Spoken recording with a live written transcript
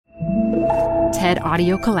TED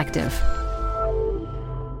Audio Collective.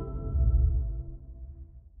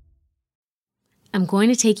 I'm going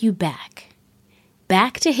to take you back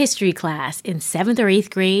to history class in 7th or 8th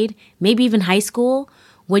grade, maybe even high school,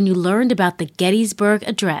 when you learned about the Gettysburg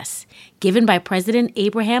Address given by President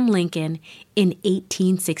Abraham Lincoln in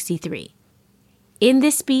 1863. In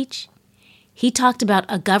this speech, he talked about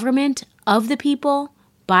a government of the people,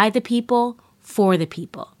 by the people, for the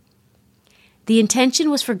people. The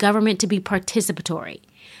intention was for government to be participatory,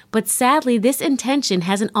 but sadly, this intention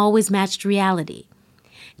hasn't always matched reality.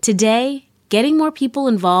 Today, getting more people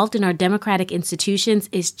involved in our democratic institutions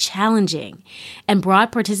is challenging, and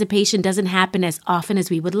broad participation doesn't happen as often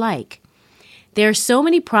as we would like. There are so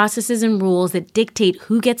many processes and rules that dictate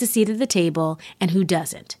who gets a seat at the table and who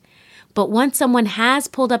doesn't. But once someone has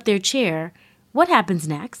pulled up their chair, what happens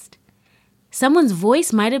next? Someone's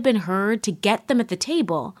voice might have been heard to get them at the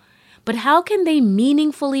table, but how can they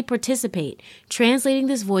meaningfully participate, translating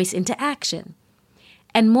this voice into action?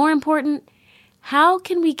 And more important, how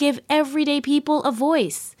can we give everyday people a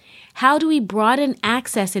voice? How do we broaden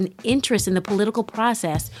access and interest in the political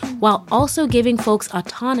process while also giving folks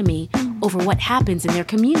autonomy over what happens in their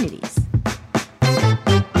communities?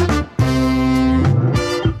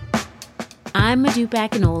 I'm Modupe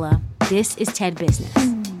Akinola. This is TED Business.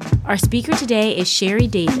 Our speaker today is Sheri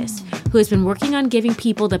Davis, who has been working on giving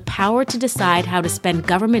people the power to decide how to spend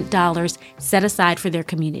government dollars set aside for their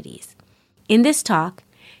communities. In this talk,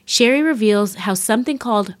 Sheri reveals how something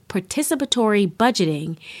called participatory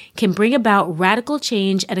budgeting can bring about radical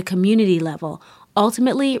change at a community level,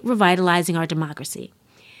 ultimately revitalizing our democracy.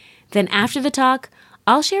 Then after the talk,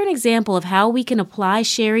 I'll share an example of how we can apply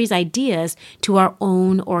Sheri's ideas to our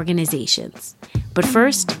own organizations. But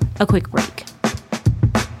first, a quick break.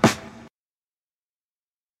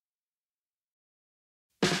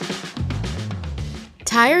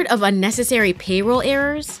 Tired of unnecessary payroll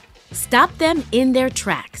errors? Stop them in their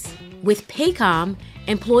tracks. With Paycom,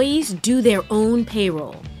 employees do their own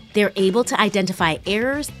payroll. They're able to identify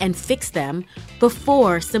errors and fix them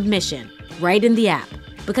before submission, right in the app.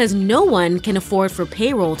 Because no one can afford for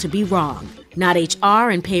payroll to be wrong. Not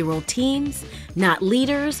HR and payroll teams, not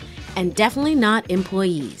leaders, and definitely not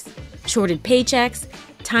employees. Shorted paychecks,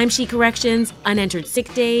 timesheet corrections, unentered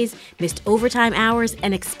sick days, missed overtime hours,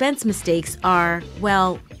 and expense mistakes are,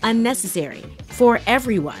 well, unnecessary for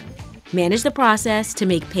everyone. Manage the process to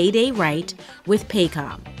make payday right with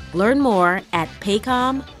Paycom. Learn more at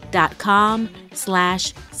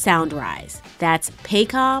paycom.com/soundrise. That's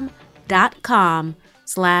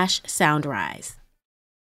paycom.com/soundrise.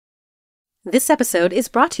 This episode is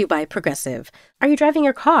brought to you by Progressive. Are you driving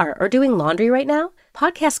your car or doing laundry right now?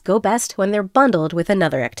 Podcasts go best when they're bundled with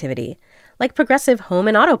another activity. Like Progressive home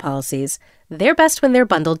and auto policies, they're best when they're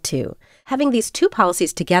bundled too. Having these two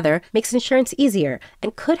policies together makes insurance easier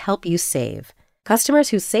and could help you save. Customers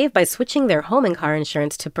who save by switching their home and car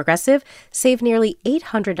insurance to Progressive save nearly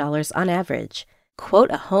 $800 on average. Quote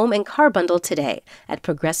a home and car bundle today at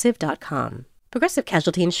Progressive.com. Progressive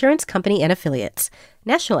Casualty Insurance Company and Affiliates.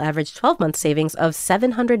 National average 12-month savings of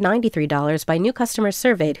 $793 by new customers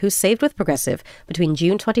surveyed who saved with Progressive between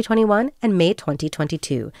June 2021 and May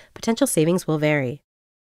 2022. Potential savings will vary.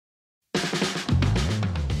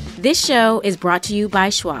 This show is brought to you by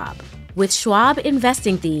Schwab. With Schwab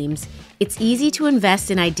investing themes, it's easy to invest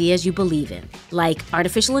in ideas you believe in, like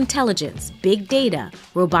artificial intelligence, big data,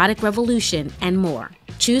 robotic revolution, and more.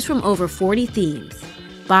 Choose from over 40 themes.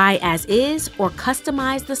 Buy as is or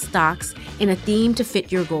customize the stocks in a theme to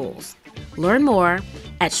fit your goals. Learn more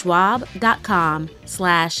at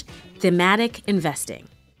schwab.com/thematic investing.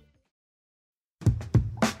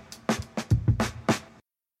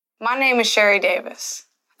 My name is Sheri Davis,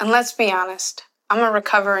 and let's be honest, I'm a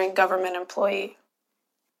recovering government employee.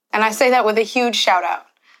 And I say that with a huge shout out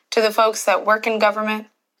to the folks that work in government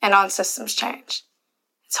and on systems change.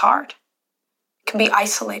 It's hard. It can be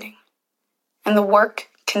isolating. And the work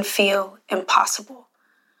can feel impossible.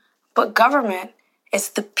 But government is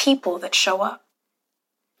the people that show up.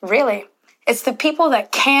 Really, it's the people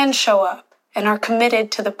that can show up and are committed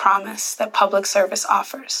to the promise that public service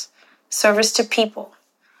offers. Service to people,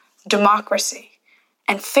 democracy,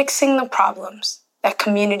 and fixing the problems that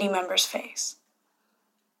community members face.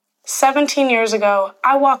 17 years ago,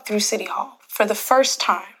 I walked through City Hall for the first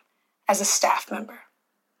time as a staff member.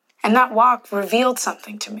 And that walk revealed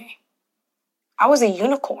something to me. I was a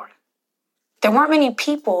unicorn. There weren't many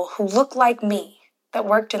people who looked like me that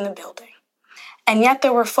worked in the building. And yet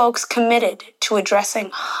there were folks committed to addressing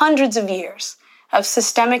hundreds of years of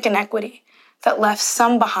systemic inequity that left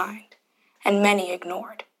some behind and many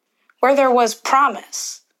ignored. Where there was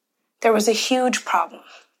promise, there was a huge problem.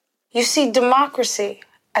 You see, democracy,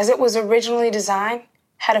 as it was originally designed,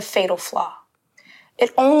 had a fatal flaw.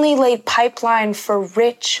 It only laid pipeline for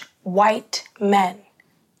rich, white men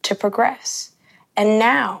to progress. And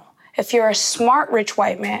now, if you're a smart, rich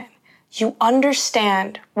white man, you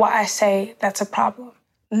understand why I say that's a problem.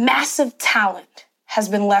 Massive talent has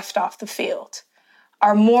been left off the field.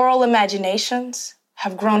 Our moral imaginations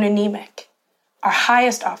have grown anemic. Our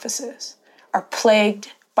highest offices are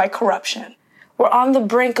plagued by corruption. We're on the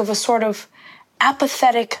brink of a sort of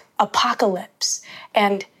apathetic apocalypse,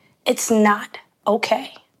 and it's not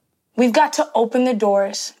okay. We've got to open the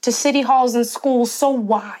doors to city halls and schools so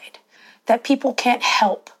wide that people can't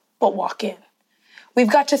help but walk in. We've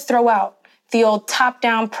got to throw out the old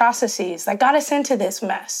top-down processes that got us into this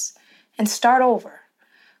mess and start over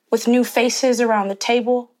with new faces around the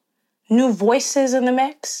table, new voices in the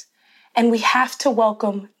mix, and we have to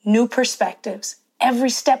welcome new perspectives every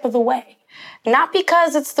step of the way. Not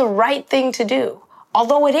because it's the right thing to do,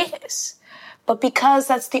 although it is, but because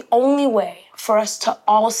that's the only way for us to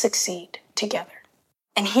all succeed together.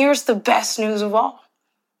 And here's the best news of all.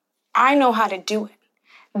 I know how to do it.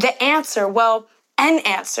 The answer, well, an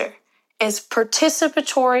answer, is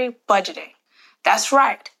participatory budgeting. That's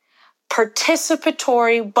right,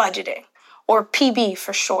 participatory budgeting, or PB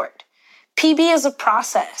for short. PB is a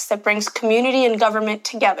process that brings community and government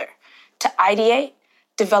together to ideate,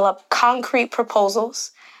 develop concrete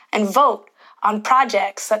proposals, and vote on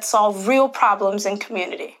projects that solve real problems in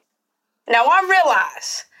community. Now, I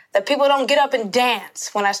realize that people don't get up and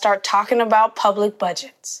dance when I start talking about public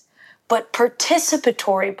budgets, but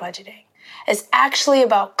participatory budgeting is actually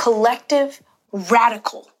about collective,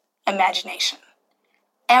 radical imagination.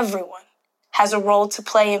 Everyone has a role to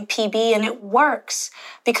play in PB, and it works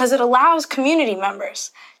because it allows community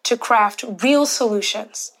members to craft real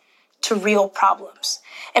solutions to real problems.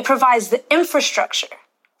 It provides the infrastructure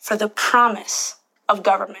for the promise of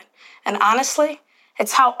government. And honestly,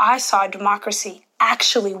 it's how I saw democracy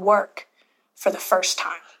actually work for the first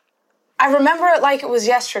time. I remember it like it was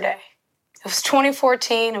yesterday. It was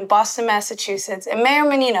 2014 in Boston, Massachusetts, and Mayor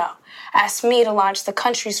Menino asked me to launch the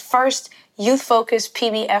country's first youth-focused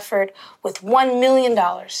PB effort with $1 million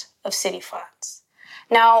of city funds.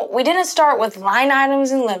 Now, we didn't start with line items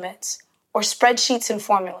and limits or spreadsheets and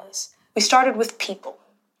formulas. We started with people.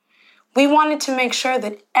 We wanted to make sure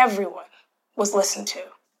that everyone was listened to.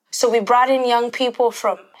 So we brought in young people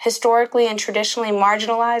from historically and traditionally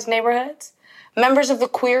marginalized neighborhoods, members of the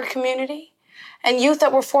queer community, and youth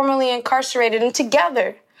that were formerly incarcerated, and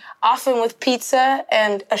together, often with pizza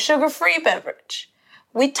and a sugar-free beverage,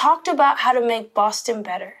 we talked about how to make Boston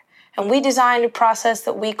better, and we designed a process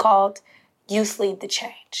that we called Youth Lead the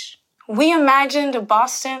Change. We imagined a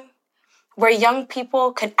Boston where young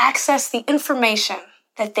people could access the information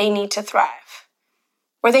that they need to thrive,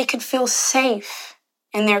 where they could feel safe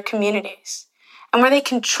in their communities, and where they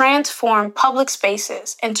can transform public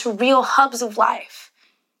spaces into real hubs of life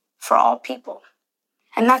for all people.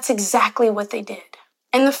 And that's exactly what they did.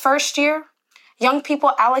 In the first year, young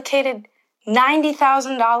people allocated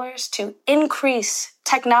 $90,000 to increase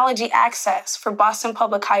technology access for Boston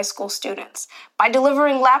Public High School students by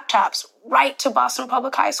delivering laptops right to Boston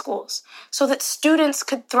Public High Schools so that students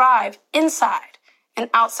could thrive inside and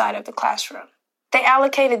outside of the classroom. They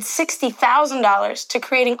allocated $60,000 to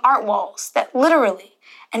creating art walls that literally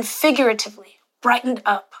and figuratively brightened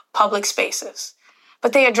up public spaces.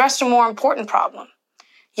 But they addressed a more important problem.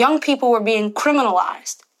 Young people were being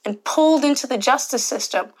criminalized and pulled into the justice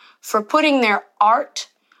system for putting their art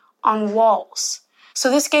on walls. So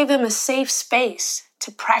this gave them a safe space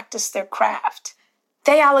to practice their craft.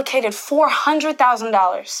 They allocated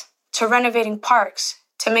 $400,000 to renovating parks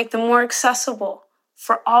to make them more accessible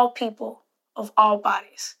for all people of all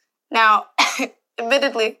bodies. Now,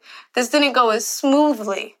 admittedly, this didn't go as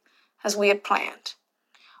smoothly as we had planned.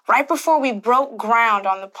 Right before we broke ground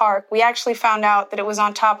on the park, we actually found out that it was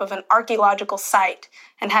on top of an archaeological site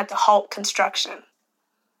and had to halt construction.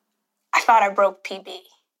 I thought I broke PB.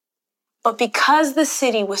 But because the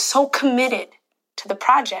city was so committed to the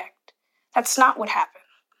project, that's not what happened.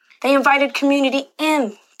 They invited community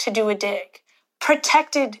in to do a dig,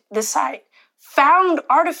 protected the site, found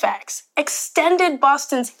artifacts, extended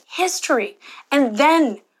Boston's history, and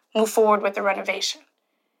then moved forward with the renovation.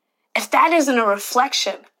 If that isn't a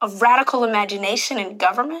reflection of radical imagination in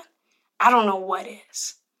government, I don't know what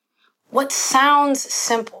is. What sounds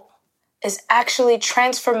simple is actually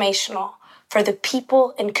transformational for the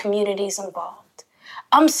people and communities involved.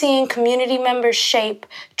 I'm seeing community members shape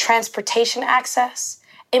transportation access,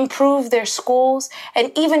 improve their schools,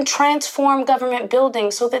 and even transform government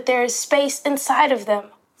buildings so that there is space inside of them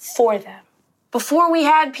for them. Before we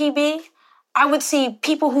had PB, I would see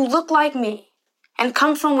people who look like me and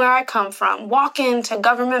come from where I come from walk into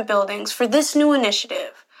government buildings for this new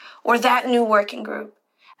initiative or that new working group,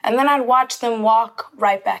 and then I'd watch them walk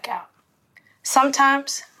right back out.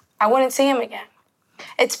 Sometimes I wouldn't see them again.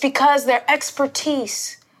 It's because their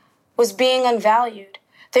expertise was being unvalued.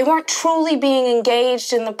 They weren't truly being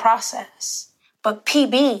engaged in the process. But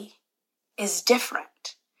PB is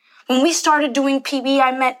different. When we started doing PB,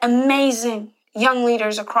 I met amazing young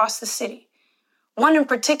leaders across the city. One in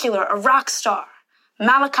particular, a rock star,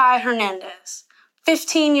 Malachi Hernandez,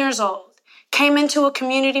 15 years old, came into a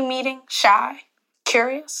community meeting shy,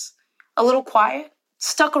 curious, a little quiet,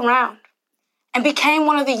 stuck around, and became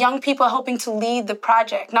one of the young people helping to lead the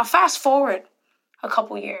project. Now, fast forward a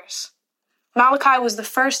couple years. Malachi was the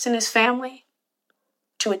first in his family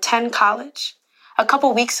to attend college. A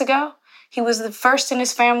couple weeks ago, he was the first in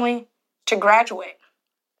his family to graduate.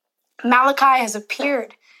 Malachi has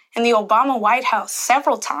appeared in the Obama White House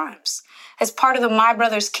several times as part of the My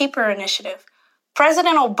Brother's Keeper initiative.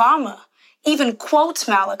 President Obama even quotes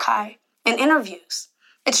Malachi in interviews.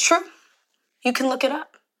 It's true. You can look it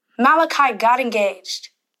up. Malachi got engaged,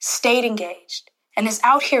 stayed engaged, and is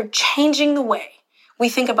out here changing the way we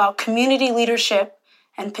think about community leadership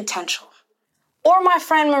and potential. Or my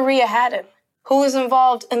friend Maria Haddon, who was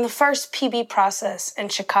involved in the first PB process in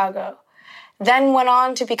Chicago, then went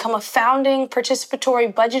on to become a founding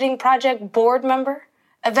participatory budgeting project board member,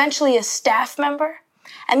 eventually a staff member,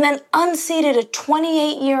 and then unseated a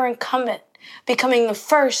 28-year incumbent, becoming the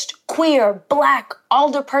first queer Black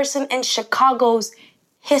alderperson in Chicago's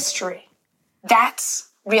history. That's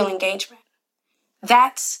real engagement.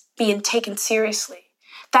 That's being taken seriously.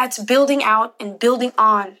 That's building out and building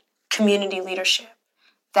on community leadership.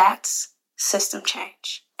 That's system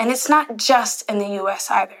change. And it's not just in the U.S.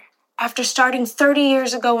 either. After starting 30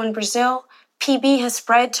 years ago in Brazil, PB has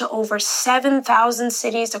spread to over 7,000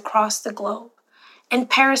 cities across the globe. In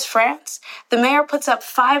Paris, France, the mayor puts up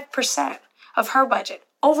 5% of her budget,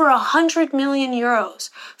 over 100 million euros,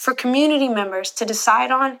 for community members to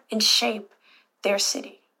decide on and shape their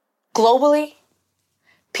city. Globally,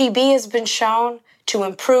 PB has been shown to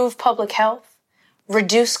improve public health,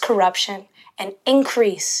 reduce corruption, and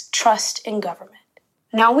increase trust in government.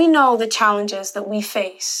 Now we know the challenges that we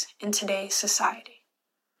face in today's society.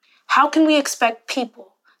 How can we expect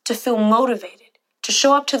people to feel motivated to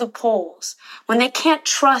show up to the polls when they can't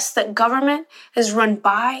trust that government is run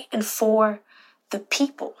by and for the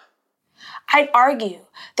people? I'd argue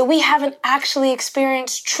that we haven't actually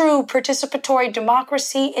experienced true participatory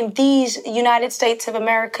democracy in these United States of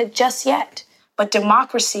America just yet. But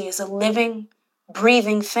democracy is a living,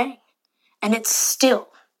 breathing thing, and it's still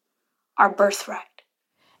our birthright.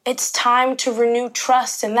 It's time to renew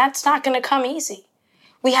trust, and that's not going to come easy.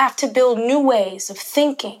 We have to build new ways of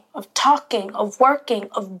thinking, of talking, of working,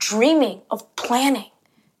 of dreaming, of planning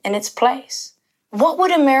in its place. What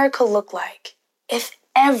would America look like if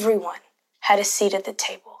everyone had a seat at the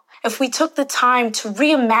table? If we took the time to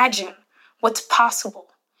reimagine what's possible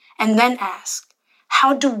and then ask,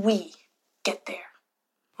 how do we get there?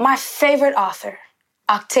 My favorite author,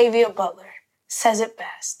 Octavia Butler, says it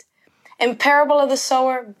best. In Parable of the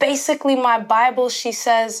Sower, basically my Bible, she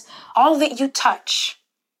says, all that you touch,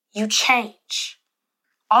 you change.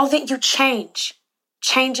 All that you change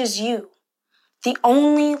changes you. The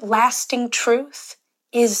only lasting truth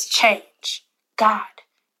is change. God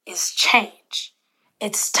is change.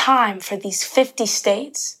 It's time for these 50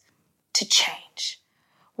 states to change.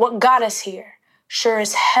 What got us here sure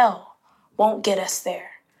as hell won't get us there.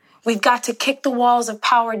 We've got to kick the walls of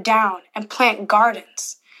power down and plant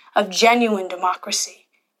gardens of genuine democracy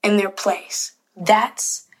in their place.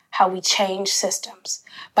 That's how we change systems,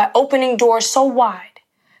 by opening doors so wide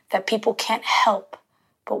that people can't help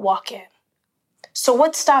but walk in. So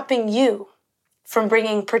what's stopping you from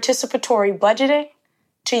bringing participatory budgeting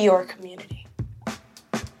to your community?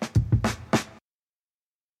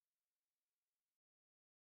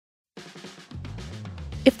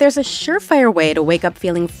 If there's a surefire way to wake up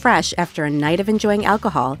feeling fresh after a night of enjoying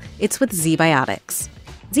alcohol, it's with ZBiotics.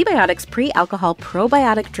 ZBiotics Pre-Alcohol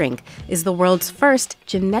Probiotic Drink is the world's first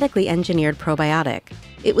genetically engineered probiotic.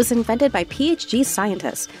 It was invented by PhD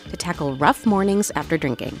scientists to tackle rough mornings after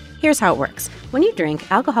drinking. Here's how it works. When you drink,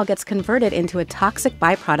 alcohol gets converted into a toxic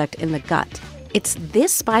byproduct in the gut. It's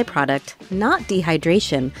this byproduct, not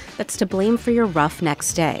dehydration, that's to blame for your rough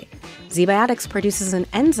next day. ZBiotics produces an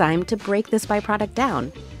enzyme to break this byproduct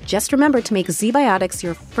down. Just remember to make ZBiotics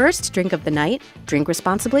your first drink of the night, drink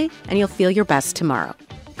responsibly, and you'll feel your best tomorrow.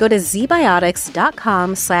 Go to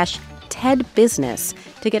zbiotics.com/ TED Business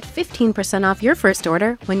to get 15% off your first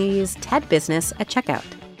order when you use TED Business at checkout.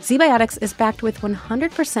 ZBiotics is backed with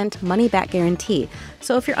 100% money-back guarantee,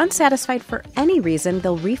 so if you're unsatisfied for any reason,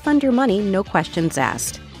 they'll refund your money, no questions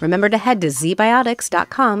asked. Remember to head to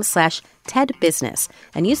zbiotics.com/TEDBusiness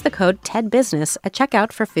and use the code TEDBusiness at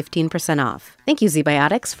checkout for 15% off. Thank you,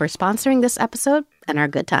 ZBiotics, for sponsoring this episode and our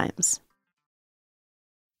good times.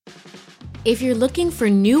 If you're looking for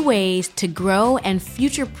new ways to grow and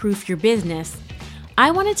future-proof your business, I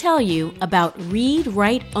want to tell you about Read,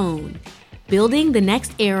 Write, Own, Building the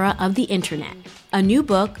Next Era of the Internet, a new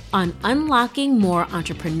book on unlocking more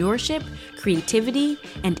entrepreneurship, creativity,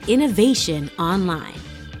 and innovation online.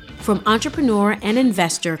 From entrepreneur and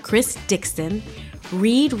investor Chris Dixon,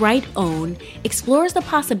 Read, Write, Own explores the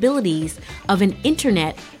possibilities of an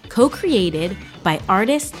internet co-created by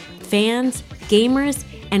artists, fans, gamers,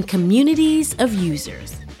 and communities of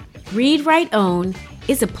users. Read, Write, Own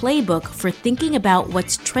is a playbook for thinking about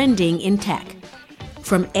what's trending in tech,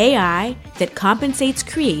 from AI that compensates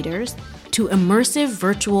creators to immersive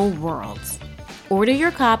virtual worlds. Order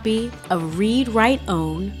your copy of Read, Write,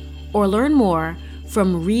 Own or learn more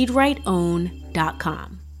from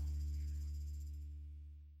readwriteown.com.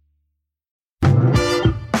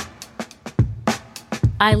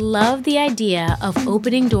 I love the idea of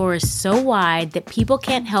opening doors so wide that people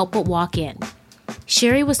can't help but walk in.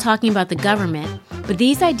 Sherry was talking about the government, but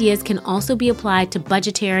these ideas can also be applied to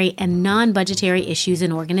budgetary and non-budgetary issues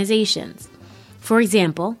in organizations. For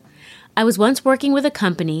example, I was once working with a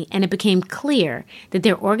company and it became clear that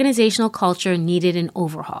their organizational culture needed an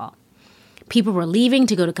overhaul. People were leaving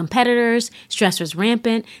to go to competitors, stress was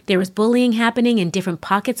rampant, there was bullying happening in different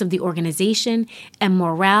pockets of the organization, and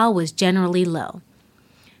morale was generally low.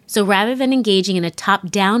 So rather than engaging in a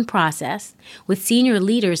top-down process with senior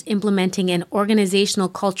leaders implementing an organizational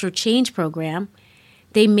culture change program,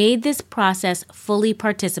 they made this process fully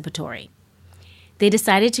participatory. They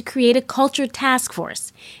decided to create a culture task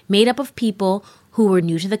force made up of people who were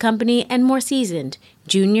new to the company and more seasoned,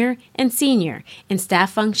 junior and senior, in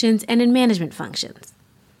staff functions and in management functions.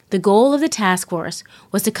 The goal of the task force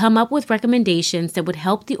was to come up with recommendations that would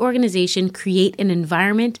help the organization create an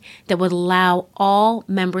environment that would allow all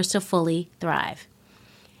members to fully thrive.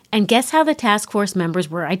 And guess how the task force members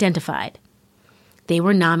were identified? They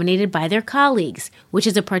were nominated by their colleagues, which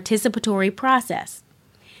is a participatory process.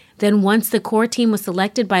 Then once the core team was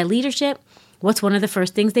selected by leadership, what's one of the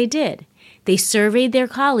first things they did? They surveyed their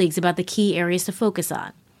colleagues about the key areas to focus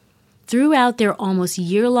on. Throughout their almost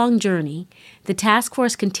year-long journey, the task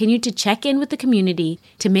force continued to check in with the community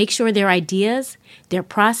to make sure their ideas, their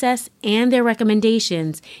process, and their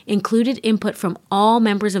recommendations included input from all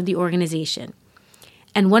members of the organization.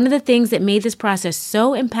 And one of the things that made this process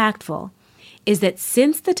so impactful is that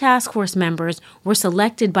since the task force members were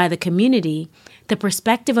selected by the community, the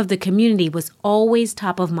perspective of the community was always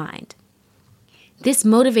top of mind. This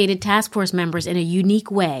motivated task force members in a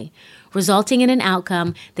unique way, resulting in an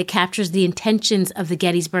outcome that captures the intentions of the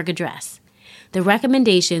Gettysburg Address. The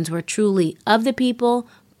recommendations were truly of the people,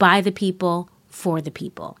 by the people, for the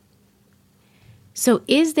people. So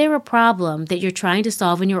is there a problem that you're trying to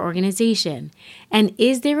solve in your organization? And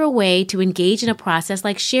is there a way to engage in a process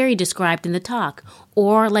like Sherry described in the talk,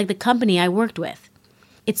 or like the company I worked with?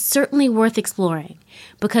 It's certainly worth exploring,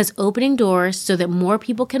 because opening doors so that more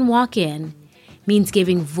people can walk in means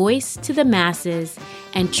giving voice to the masses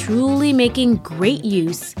and truly making great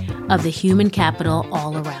use of the human capital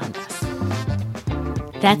all around us.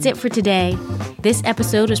 That's it for today. This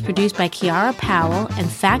episode was produced by Kiara Powell and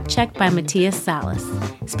fact-checked by Matthias Salas.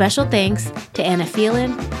 Special thanks to Anna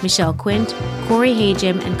Phelan, Michelle Quint, Corey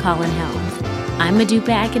Hagem, and Colin Helms. I'm Modupe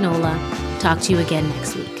Akinola. Talk to you again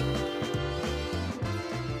next week.